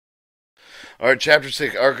Alright, Chapter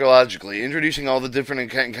 6, Archaeologically. Introducing all the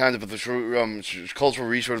different kinds of the cultural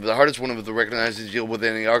resources. The hardest one of the recognized is deal with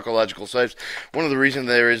any archaeological sites. One of the reasons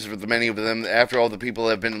there is for the many of them, after all, the people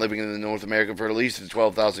have been living in North America for at least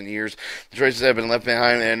 12,000 years. The traces have been left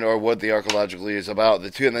behind and are what the archaeologically is about.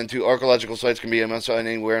 Two archaeological sites can be must find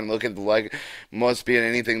anywhere and look at the like must be in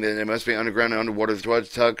anything that it must be underground, underwater,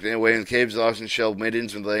 tucked away in caves, often shelved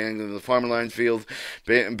middens, with the farmland, fields,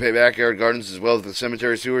 backyard gardens, as well as the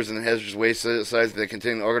cemetery, sewers, and hazardous waste sites that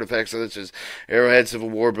contain artifacts such as arrowheads, Civil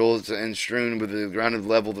War bullets, and strewn with the grounded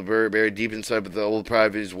level, buried deep inside with the old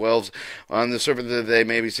private wells. On the surface, they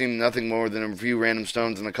may seem nothing more than a few random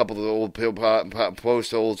stones and a couple of the old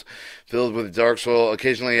post holes filled with dark soil.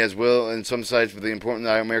 Occasionally, as well, in some sites with the important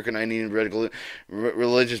American Indian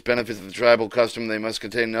religious benefits of the tribal custom, they must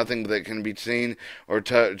contain nothing that can be seen or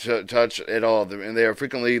touch at all. And they are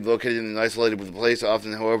frequently located and isolated with the place.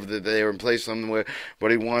 Often, however, that they are in place somewhere,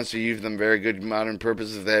 but he wants to use them very good modern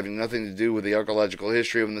purposes that having nothing to do with the archaeological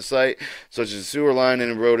history of the site, such as a sewer line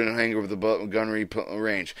and a road and a hangar with the gunnery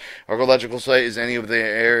range. Archaeological site is any of the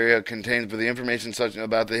area contains the information such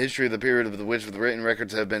about the history of the period of which the written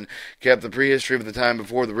records have been kept, the prehistory of the time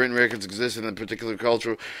before the written records exist in a particular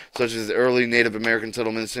culture, such as the early Native American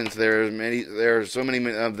settlements. Since there are so many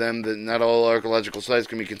of them that not all archaeological sites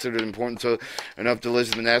can be considered important enough to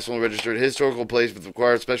list in the National Register. Historical place but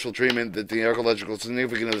requires special treatment. That the archaeological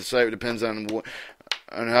significance of the site depends on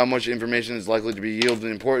how much information is likely to be yielded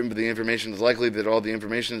important, but the information is likely that all the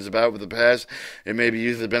information is about with the past. It may be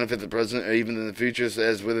used to benefit the present or even in the future,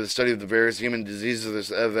 as with the study of the various human diseases,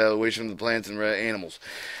 the evaluation of the plants and animals.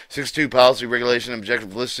 6.2 Policy, Regulation,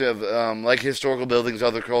 Objective list of, like historical buildings,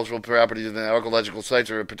 other cultural properties of the archaeological sites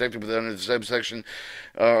are protected under the subsection,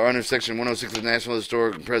 under Section 106 of the National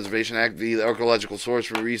Historic Preservation Act, the Archaeological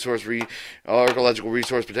Archaeological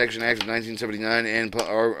Resource Protection Act of 1979, and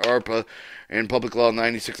ARPA, and Public Law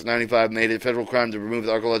 96 95 made it a federal crime to remove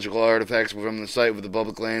the archaeological artifacts from the site with the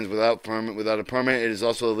public lands without a permit. It is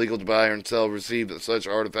also illegal to buy and sell, receive such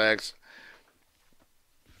artifacts.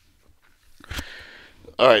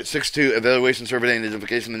 Alright, 6.2, Evaluation, Survey, and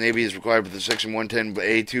Identification. The Navy is required for the Section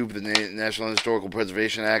 110A2 of the National Historical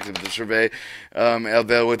Preservation Act of the survey.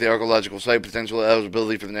 Evaluate the archaeological site, potential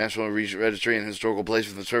eligibility for the National Registry, and historical place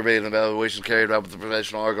for the survey and evaluations carried out with the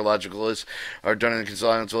professional archaeologists are done in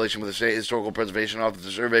consultation with the State Historical Preservation Office.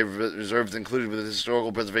 The survey reserves included with the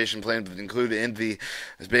historical preservation plan included in the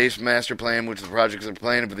base master plan, which the projects are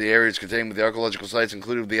planned for the areas contained with the archaeological sites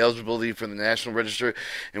included with the eligibility for the National Register,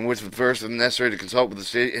 in which the first is necessary to consult with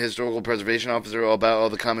the State Historical Preservation Officer about all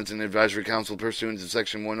the comments in the Advisory Council pursuant to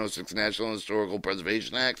Section 106 National Historical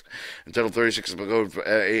Preservation Act and Title 36 of the Code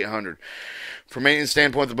 800. From maintenance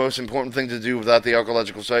standpoint, the most important thing to do without the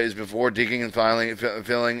archaeological site is before digging and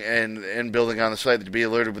filling and building on the site to be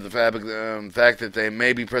alerted with the fact that they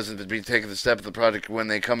may be present to be taking the step of the project when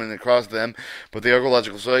they come in across them. But the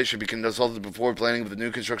archaeological site should be consulted before planning with the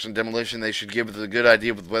new construction demolition. They should give it a good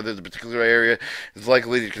idea of whether the particular area is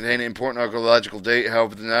likely to contain an important archaeological date.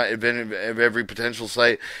 However, not every potential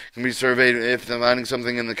site can be surveyed. If finding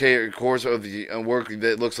something in the course of the work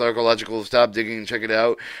that looks archaeological, stop digging and check it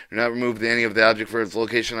out. Do not remove any of the object for its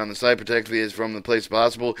location on the site, particularly as from the place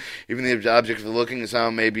possible. Even the object of the looking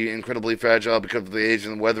sound may be incredibly fragile because of the age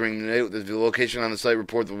and the weathering. The location on the site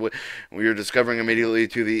report that we are discovering immediately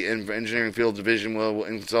to the Engineering Field Division will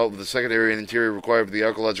consult with the Secretary and Interior required for the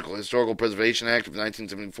Archaeological Historical Preservation Act of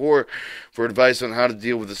 1974 for advice on how to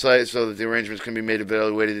deal with the site so that the arrangements can be made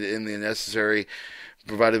evaluated in the necessary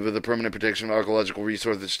provided with the permanent protection of archaeological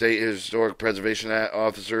resources, the State Historic Preservation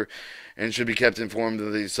Officer, and should be kept informed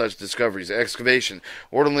of such discoveries. Excavation.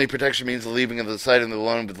 Orderly protection means the leaving of the site and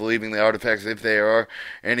alone with leaving the artifacts if there are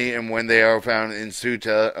any and when they are found in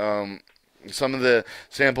situ. Some of the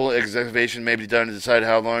sample excavation may be done to decide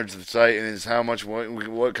how large the site is, how much,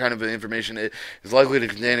 what kind of information it is likely to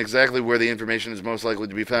contain, exactly where the information is most likely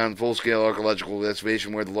to be found. Full-scale archaeological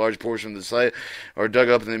excavation, where the large portion of the site are dug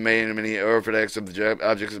up and many artifacts of the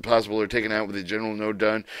objects, if possible, are taken out with a general no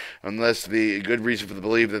done, unless the good reason for the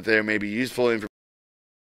belief that there may be useful information.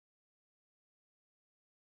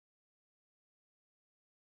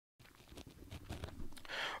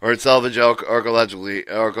 Or salvage salvage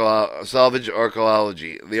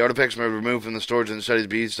archaeology. The artifacts may be removed from the storage and studies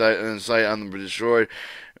be site on the destroyed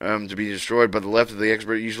to be destroyed. By the left of the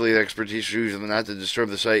expert, usually the expertise is usually not to disturb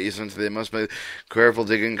the site, since they must be careful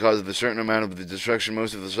digging cause of a certain amount of the destruction.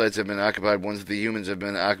 Most of the sites have been occupied once the humans have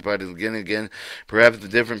been occupied again and again, perhaps with a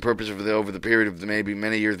different purpose over the period of maybe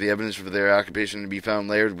many years. The evidence for their occupation to be found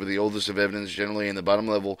layered with the oldest of evidence, generally in the bottom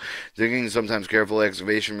level. Digging, sometimes careful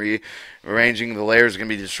excavation, rearranging the layers can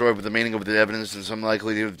be destroyed with the meaning of the evidence and some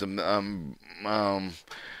likelihood of the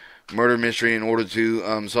murder mystery. In order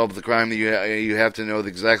to solve the crime, you have to know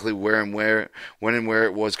exactly when and where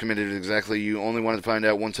it was committed exactly. You only want to find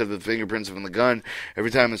out one set of the fingerprints from the gun.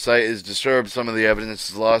 Every time a site is disturbed, some of the evidence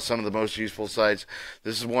is lost. Some of the most useful sites.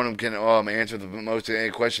 This is one of them can answer the most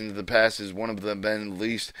questions of the past. Is one of them been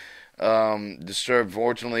least disturbed?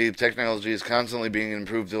 Fortunately, technology is constantly being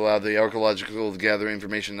improved to allow the archaeological to gather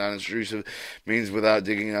information non-intrusive means without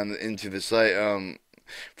digging into the site.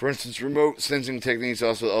 For instance, remote sensing techniques,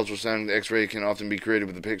 also ultrasound X-ray, can often be created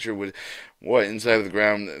with a picture with what inside of the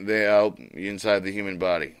ground, they out inside the human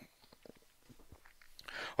body.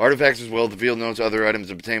 Artifacts as well. The field notes other items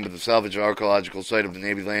obtained with the salvage archaeological site of the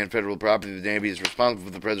Navy land, federal property. The Navy is responsible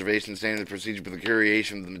for the preservation standard procedure for the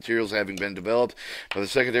curation of the materials having been developed by the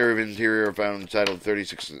Secretary of Interior, found in Title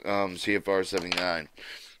 36 CFR 79.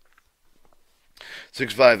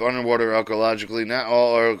 6.5. Underwater archaeologically. Not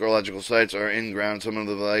all archaeological sites are in-ground. Some of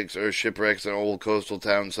the lakes are shipwrecks and old coastal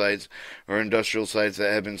town sites or industrial sites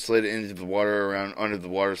that have been slid into the water around under the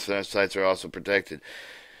water. Sites are also protected.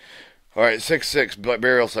 Alright, 6.6.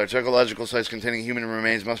 Burial sites. Archaeological sites containing human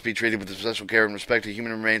remains must be treated with special care and respect to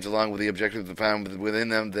human remains, along with the objective to found within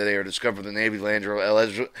them that they are discovered the Navy land or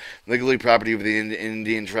legally property of the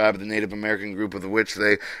Indian tribe of the Native American group with which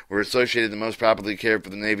they were associated. The most properly cared for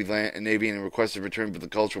the Navy and requested return for the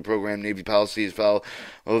cultural program. Navy policy is follow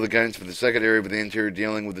the guidance for the Secretary of the Interior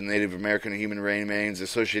dealing with the Native American human remains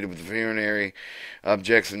associated with the funerary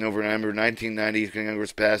objects. In November 1990,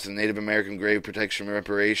 Congress passed the Native American Grave Protection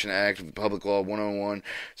Reparation Act of Public Law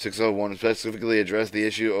 101-601, specifically addressed the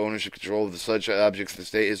issue of ownership control of such objects. The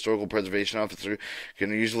State Historical Preservation Officer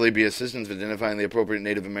can usually be assistance in identifying the appropriate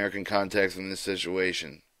Native American context in this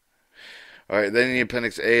situation. Alright, then the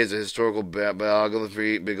Appendix A is a historical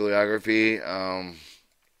bibliography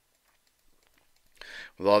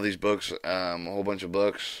with all these books, a whole bunch of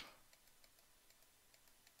books.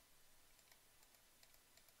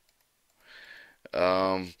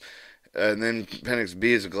 And then Appendix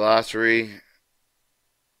B is a glossary.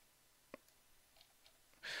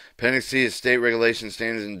 Appendix C is state regulations,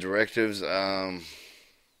 standards, and directives. And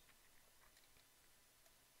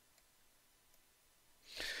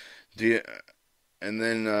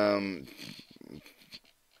then,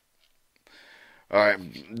 alright,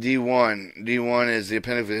 D1. D1 is the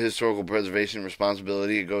appendix of historical preservation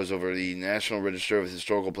responsibility. It goes over the National Register of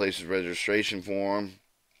Historical Places registration form.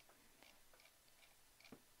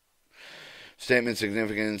 Statement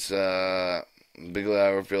significance,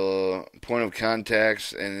 bibliography, point of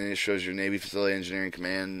contacts, and then it shows your Navy Facility Engineering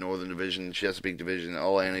Command, Northern Division, Chesapeake Division,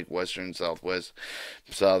 All-Atlantic, Western, Southwest,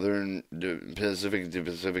 Southern, Pacific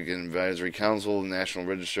Advisory Council, National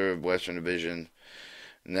Register of Western Division,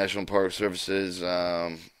 National Park Services,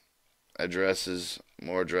 addresses,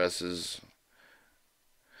 more addresses,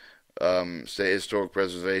 State Historic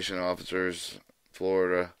Preservation Officers,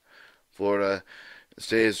 Florida,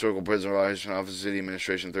 State Historical Preservation Office, City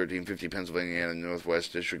Administration, 1350 Pennsylvania,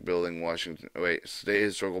 Northwest District Building, Washington. State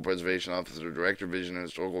Historical Preservation Officer, Director, Vision and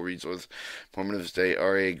Historical Resource, Department of State,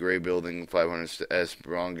 RA Gray Building, 500 S.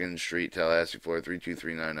 Brongan Street, Tallahassee, Florida,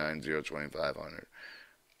 32399 02500.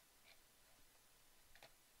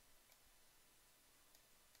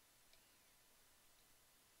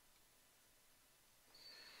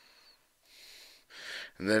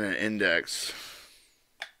 And then an index.